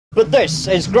But this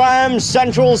is Graham's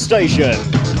Central Station.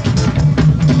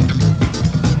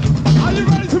 Are you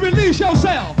ready to release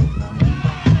yourself? Woo!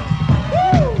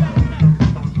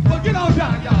 Well, get on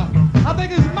down, y'all. I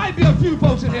think there might be a few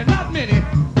folks in here, not many.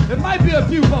 There might be a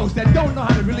few folks that don't know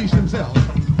how to release themselves.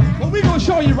 Well, we're going to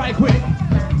show you right quick,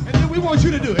 and then we want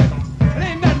you to do it. It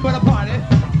ain't nothing but a party.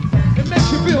 It makes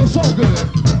you feel so good.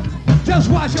 Just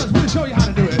watch us. We'll show you how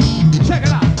to do it. Check it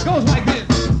out. It goes like this.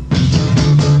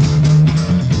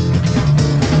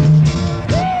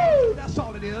 Woo! That's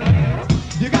all it is.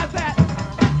 You got that?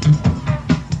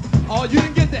 Oh, you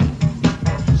didn't get that.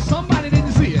 Somebody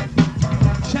didn't see it.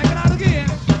 Check it out again.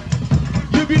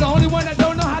 You'll be the only one that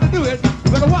don't know how to do it.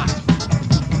 You better watch.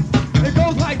 It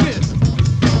goes like this.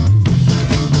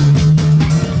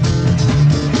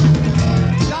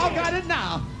 Y'all got it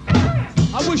now.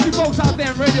 I wish you folks out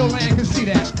there in Radio Land could see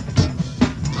that.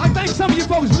 I think some of you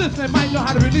folks listening might know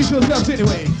how to release yourselves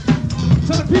anyway.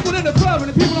 So the people in the club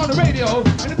and the people on the radio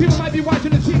and the people might be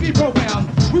watching the TV program,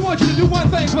 we want you to do one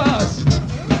thing for us.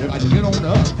 You like to get on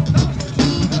up.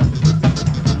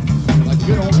 You like to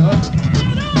get on up.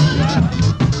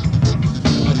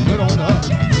 You like to get on up.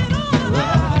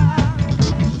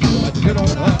 You like to get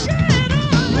on up. You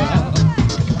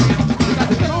got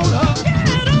to get on up.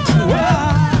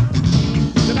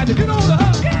 You got to get on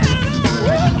up.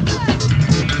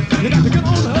 You got to get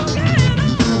on up.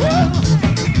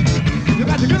 You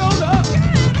got to get on up.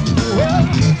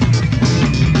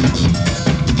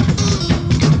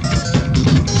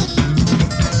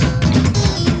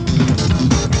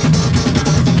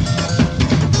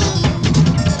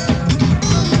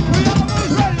 We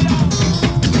almost ready now.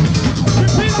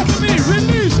 Repeat after me.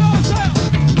 Release yourself.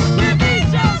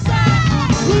 Release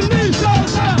yourself! Release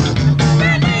yourself.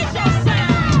 Release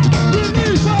yourself!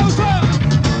 Release yourself.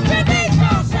 Release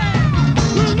yourself!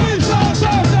 Release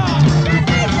yourself now.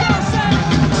 Release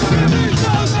yourself! Release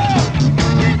yourself.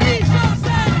 Release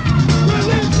yourself!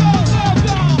 Release yourself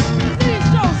now. Release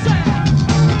yourself!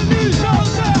 Release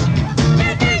yourself.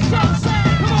 Release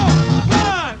yourself! Come on.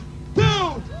 1, 2,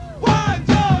 1,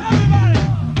 2, everybody.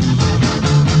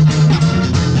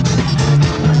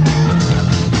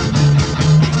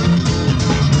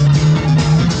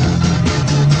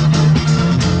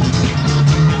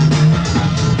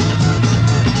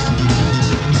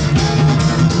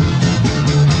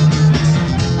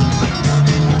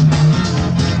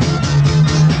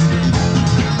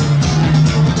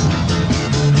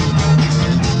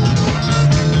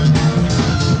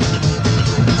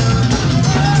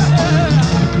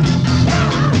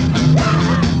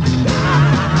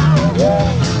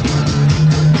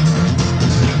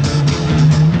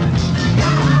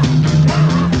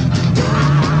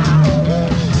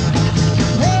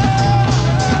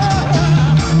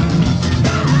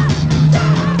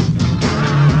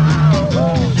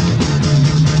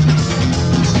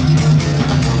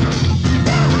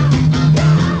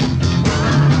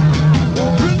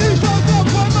 Release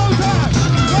yourself one more time.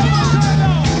 One more time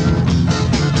now.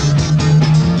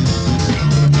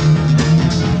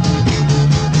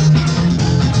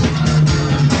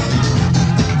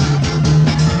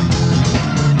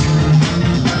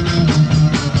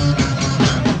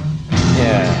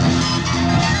 Yeah.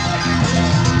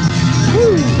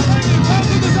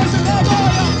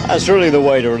 That's really the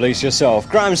way to release yourself.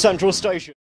 Graham's Central Station.